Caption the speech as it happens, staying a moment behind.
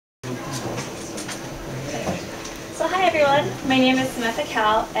everyone, my name is Samantha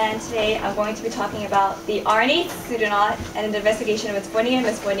Cao, and today I'm going to be talking about the RNA Pseudoknot and the investigation of its folding and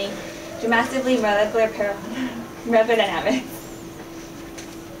misfolding through massively molecular dynamics.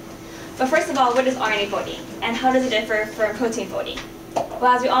 But first of all, what is RNA folding, and how does it differ from protein folding? Well,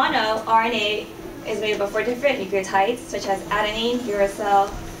 as we all know, RNA is made up of 4 different nucleotides, such as adenine, uracil,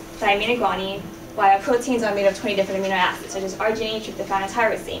 thymine, and guanine, while proteins are made of 20 different amino acids, such as arginine, tryptophan, and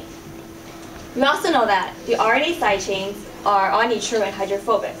tyrosine. We also know that the RNA side chains are all neutral and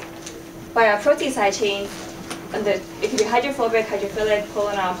hydrophobic, while our protein side chains, it can be hydrophobic, hydrophilic,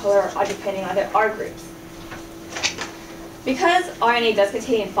 polar, nonpolar, or depending on their R groups. Because RNA does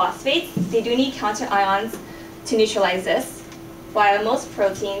contain phosphates, they do need counter ions to neutralize this, while most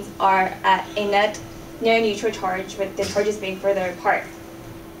proteins are at a net near neutral charge, with the charges being further apart.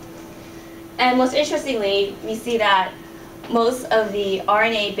 And most interestingly, we see that most of the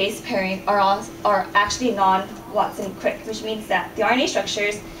RNA base pairing are actually non-Watson quick, which means that the RNA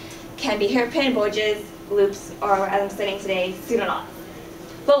structures can be hairpin, bulges, loops, or as I'm studying today, pseudoknots.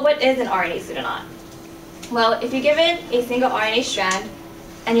 But what is an RNA pseudoknot? Well, if you're given a single RNA strand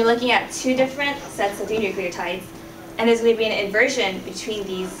and you're looking at 2 different sets of nucleotides, and there's going to be an inversion between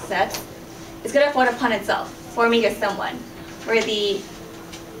these sets, it's going to fold upon itself, forming a stem one, where the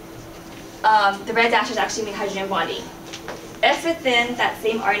red dashes actually mean hydrogen bonding. If within that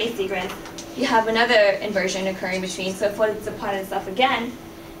same RNA sequence, you have another inversion occurring between, so it folds upon itself again,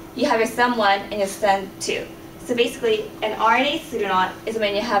 you have your stem 1 and your stem 2. So basically, an RNA pseudoknot is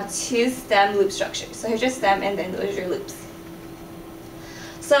when you have 2 stem loop structures. So here's your stem, and then those are your loops.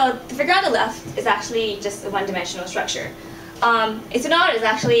 So the figure on the left is actually just a one-dimensional structure. A pseudoknot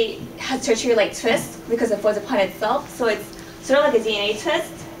has tertiary-like twists because it folds upon itself, so it's sort of like a DNA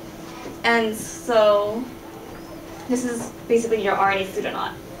twist. And so this is basically your RNA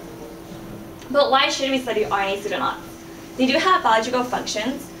pseudoknot. But why should we study RNA pseudoknots? They do have biological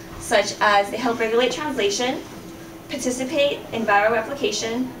functions, such as they help regulate translation, participate in viral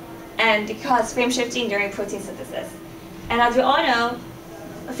replication, and they cause frame shifting during protein synthesis. And as we all know,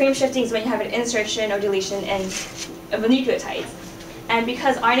 frame shifting is when you have an insertion or deletion of a nucleotide. And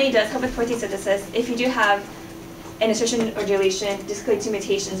because RNA does help with protein synthesis, if you do have an insertion or deletion, this could lead to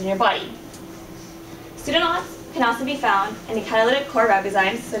mutations in your body. Pseudoknots can also be found in the catalytic core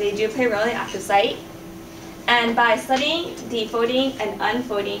ribozymes, so they do play a role in the active site. And by studying the folding and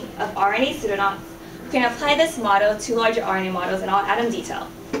unfolding of RNA pseudoknots, we can apply this model to larger RNA models in all atom detail.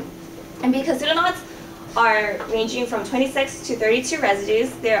 And because pseudoknots are ranging from 26 to 32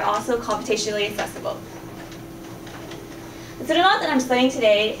 residues, they are also computationally accessible. The pseudoknot that I'm studying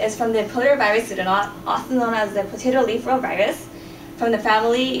today is from the poliovirus pseudoknot, also known as the potato leaf roll virus, from the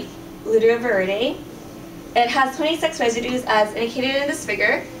family Ludoviridae. It has 26 residues as indicated in this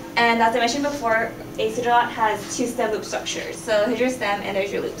figure, and as I mentioned before, a pseudoknot has 2 stem loop structures. So here's your stem and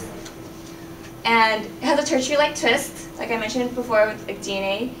there's your loops. And it has a tertiary-like twist, like I mentioned before with like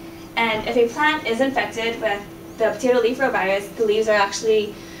DNA. And if a plant is infected with the potato leaf roll virus, the leaves are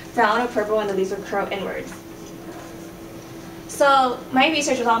actually brown or purple and the leaves will curl inwards. So my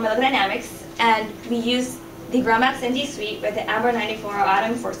research was on molecular dynamics, and we used the GROMACS ND suite with the Amber 94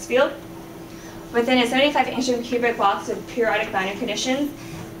 atom force field within a 75 angstrom cubic box with periodic boundary conditions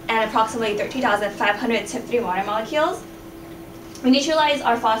and approximately 13,500 tip-3 water molecules. We neutralized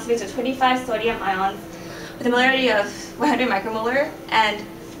our phosphates with 25 sodium ions with a molarity of 100 micromolar, and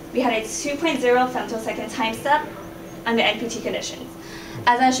we had a 2.0 femtosecond time step under NPT conditions.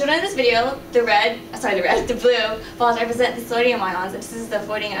 As I showed in this video, the blue balls represent the sodium ions, and this is the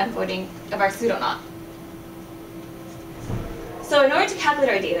folding and unfolding of our pseudoknot. So in order to calculate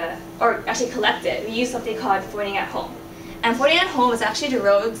our data, or actually collect it, we use something called folding at home. And folding at home is actually the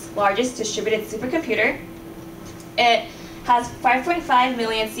world's largest distributed supercomputer. It has 5.5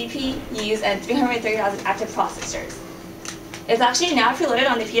 million CPUs and 330,000 active processors. It's actually now preloaded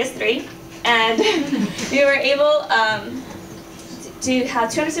on the PS3, and we were able to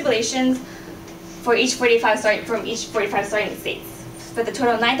have 200 simulations from each 45 starting states, with a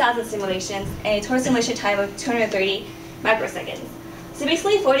total of 9,000 simulations and a total simulation time of 230 microseconds. So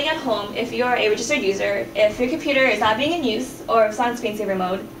basically, folding at home, if you are a registered user, if your computer is not being in use or if it's on screensaver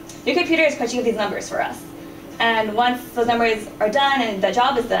mode, your computer is crunching these numbers for us. And once those numbers are done and the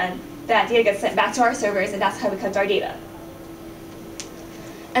job is done, that data gets sent back to our servers, and that's how we collect our data.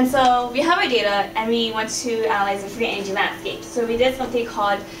 And so we have our data, and we want to analyze the free energy landscape. So we did something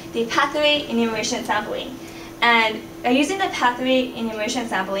called the pathway enumeration sampling. And by using the pathway enumeration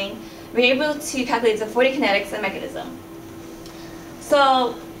sampling, we were able to calculate the folding kinetics and mechanism.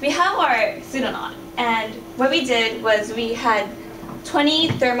 So we have our pseudoknot, and what we did was we had 20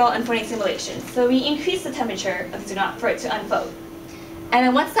 thermal unfolding simulations. So we increased the temperature of the pseudoknot for it to unfold. And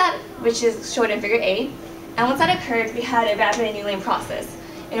then once that, which is showed in figure A, and once that occurred, we had a rapid annealing process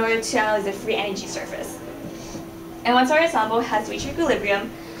in order to analyze the free energy surface. And once our ensemble has reached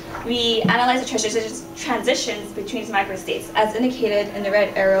equilibrium, we analyze the transitions between its microstates, as indicated in the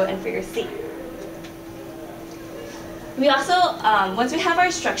red arrow in figure C. We also, once we have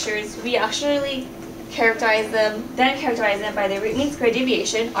our structures, we actually characterize them by the root mean square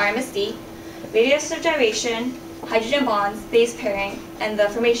deviation, RMSD, radius of gyration, hydrogen bonds, base pairing, and the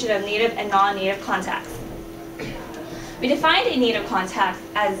formation of native and non-native contacts. We defined a native contact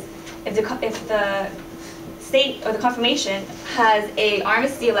as if the state or the conformation has a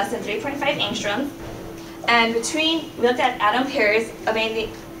RMSD less than 3.5 angstroms, and we looked at atom pairs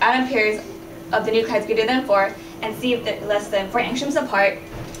of the nuclides greater than 4, and see if they're less than 4 angstroms apart,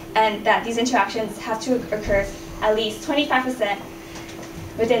 and that these interactions have to occur at least 25%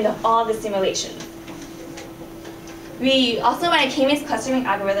 within all the simulations. We also ran a k-means clustering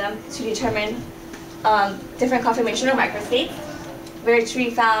algorithm to determine different conformational microstates, which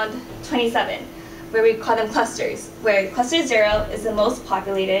we found 27, where we call them clusters, where cluster 0 is the most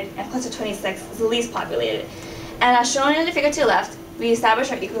populated and cluster 26 is the least populated. And as shown in the figure to the left, we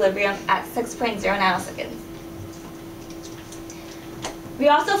established our equilibrium at 6.0 nanoseconds. We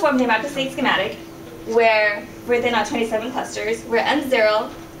also formed a microstate schematic where within our 27 clusters, where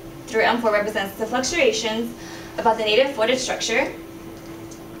M0 through M4 represents the fluctuations about the native folded structure,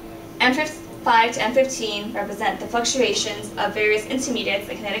 M5 to M15 represent the fluctuations of various intermediates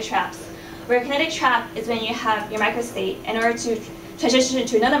and kinetic traps, where a kinetic trap is when you have your microstate, in order to transition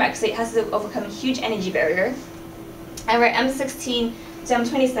into another microstate, it has to overcome a huge energy barrier, and where M16 to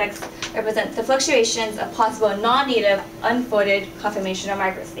M26 represent the fluctuations of possible non-native unfolded conformational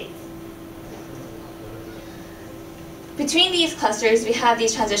microstates. Between these clusters, we have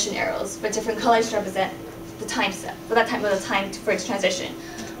these transition arrows with different colors to represent the time step, for the time for its transition.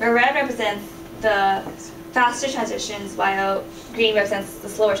 Where red represents the faster transitions, while green represents the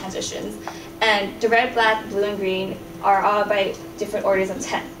slower transitions. And the red, black, blue, and green are all by different orders of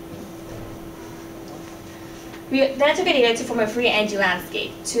 10. We then took a data to form a free energy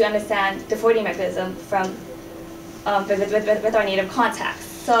landscape to understand the folding mechanism from with our native contacts.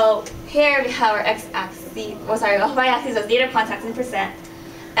 So here we have our our y-axis is native contacts in percent,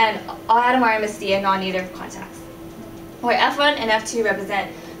 and all atom RMSD and non-native contacts. Where F1 and F2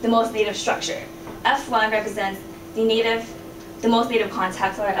 represent the most native structure. F1 represents the most native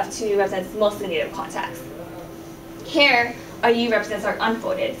contacts, while F2 represents mostly native contacts. Here, our U represents our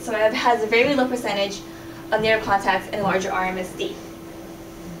unfolded, so it has a very low percentage of native contacts and larger RMSD.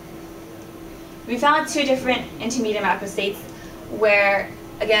 We found two different intermediate macrostates where,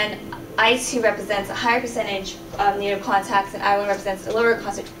 again, I2 represents a higher percentage of native contacts and I1 represents a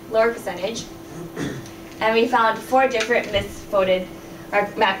lower percentage. And we found 4 different misfolded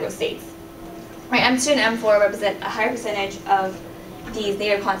macrostates. Right, M2 and M4 represent a higher percentage of these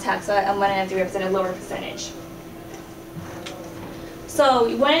native contacts, so M1 and M3 represent a lower percentage. So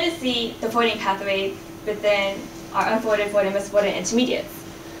we wanted to see the folding pathway within our unfolded, folded, misfolded intermediates.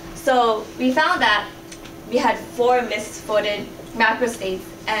 So we found that we had 4 misfolded macrostates,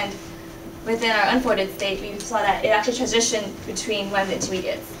 and within our unfolded state, we saw that it actually transitioned between one of the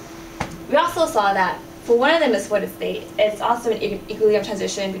intermediates. We also saw that for one of the misfolded state, it's also an equilibrium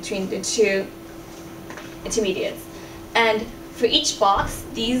transition between the 2 intermediates. And for each box,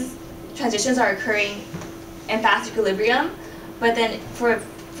 these transitions are occurring in fast equilibrium, but then from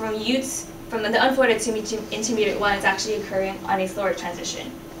the unfolded to intermediate one, it's actually occurring on a slower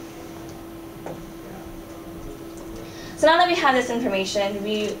transition. So now that we have this information,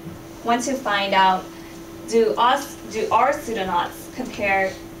 we want to find out, do our pseudoknots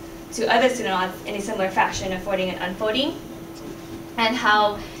compare to other pseudoknots in a similar fashion of folding and unfolding? And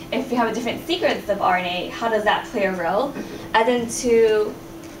how, if we have a different sequence of RNA, how does that play a role? And then to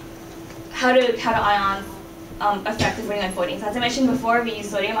how do ions affect the folding and unfolding? So as I mentioned before, we use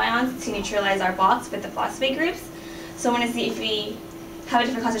sodium ions to neutralize our bonds with the phosphate groups. So I want to see if we have a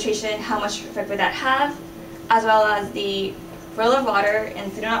different concentration, how much effect would that have, as well as the role of water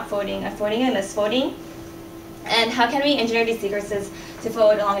in pseudoknot folding, unfolding, and misfolding. And how can we engineer these sequences to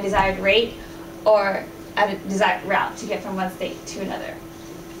fold along a desired rate or at a desired route to get from one state to another.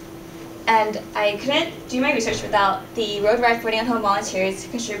 And I couldn't do my research without the road-derived folding unfolding volunteers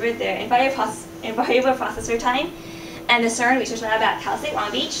who contribute their invaluable processor time, and the CERN Research Lab at Cal State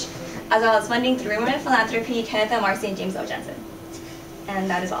Long Beach, as well as funding through Women in Philanthropy, Kenneth L. Marcy, and James L. Jensen. And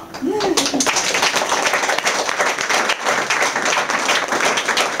that is all.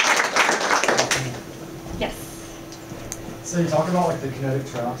 So you talk about like the kinetic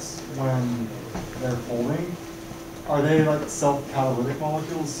traps when they're folding. Are they like self-catalytic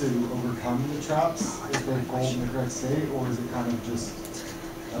molecules to overcome the traps if they fold in the correct state, or is it kind of just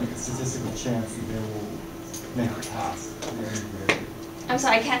like a statistical chance that they will make it past the energy barrier? I'm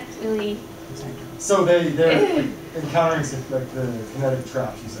sorry, I can't really. So they're encountering like the kinetic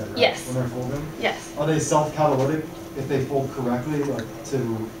traps you said, right? Yes. When they're folding? Yes. Are they self-catalytic if they fold correctly, like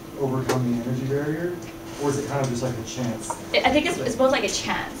to overcome the energy barrier? Or is it kind of just like a chance? I think it's both like a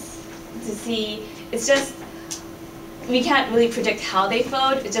chance to see. It's just, we can't really predict how they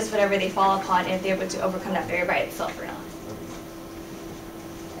fold. It's just whatever they fall upon, and if they're able to overcome that barrier by itself or not.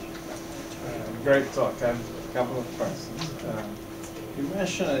 Great talk. I have a couple of questions. You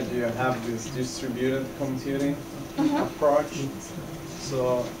mentioned that you have this distributed computing approach.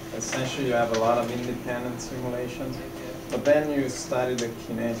 So essentially you have a lot of independent simulations, but then you study the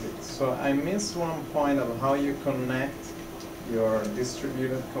kinetics. So I missed one point of how you connect your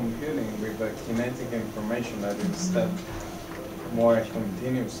distributed computing with the kinetic information that is that more a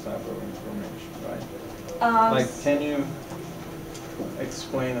continuous type of information, right? Like, can you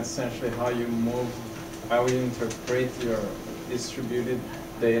explain essentially how you interpret your distributed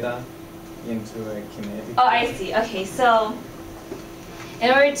data into a kinetic? Oh, I see. Okay, so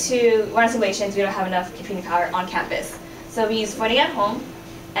in order to run simulations, we don't have enough computing power on campus. So we use Forting at home,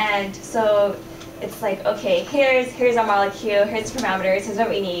 and so it's like, okay, here's our molecule, here's the parameters, here's what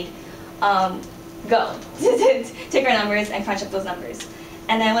we need. Go. Take our numbers and crunch up those numbers.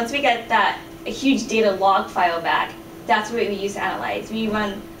 And then once we get a huge data log file back, that's what we use to analyze. We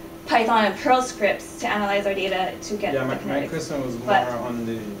run Python and Perl scripts to analyze our data to get the kinetics. My question was more on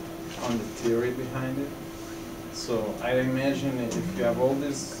the theory behind it. So I imagine if you have all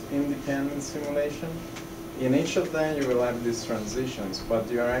these independent simulations, in each of them you will have these transitions, but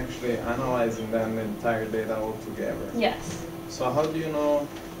you are actually analyzing then the entire data altogether. Yes. So how do you know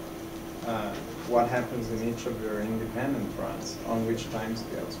what happens in each of your independent runs, on which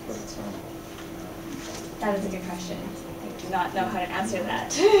timescales, for example? That is a good question. I do not know how to answer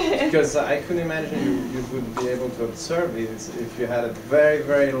that. Because I could imagine you would be able to observe this if you had a very,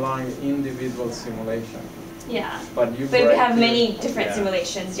 very long individual simulation. Yeah. But we have many different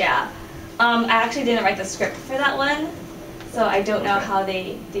simulations, yeah. I actually didn't write the script for that one, so I don't know how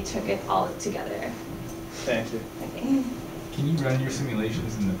they took it all together. Thank you. Okay. Can you run your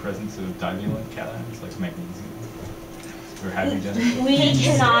simulations in the presence of divalent cations like magnesium? Or have you done it? We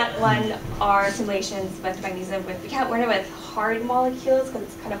cannot run our simulations with magnesium. We can't run it with hard molecules because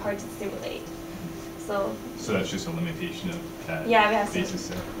it's kind of hard to simulate. So that's just a limitation of that basis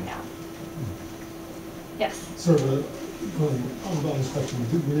set. Yeah. Yes. Sort of on this question,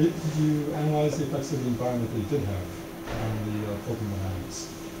 did you analyze the effects of the environment that you did have on the folding dynamics?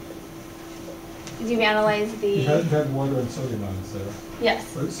 Did you analyze the? You had water and sodium ions there.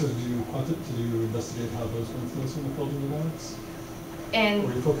 Yes. Right, so did you investigate how those were influencing the folding dynamics? And or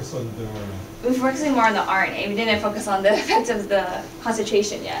were you focused on the RNA? We were focusing more on the RNA. We didn't focus on the effect of the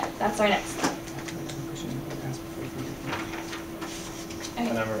concentration yet. That's our next step.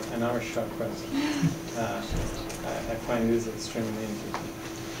 Another short question. I find this extremely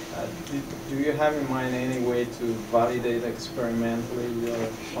interesting. Do you have in mind any way to validate experimentally your?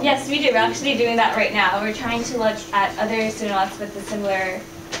 Yes, we do. We're actually doing that right now. We're trying to look at other pseudoknots with a similar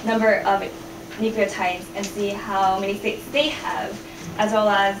number of nucleotides and see how many states they have, as well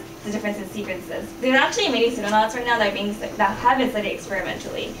as the difference in sequences. There's actually many pseudoknots right now that have been studied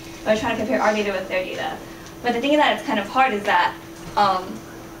experimentally. We're trying to compare our data with their data. But the thing that it's kind of hard is that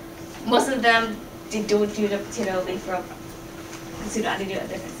most of them they don't do the potato leaf for pseudoknot, they do a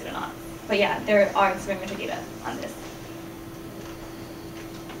different pseudoknot. But yeah, there are experimental data on this.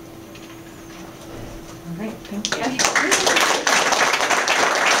 All right, thank you. Okay.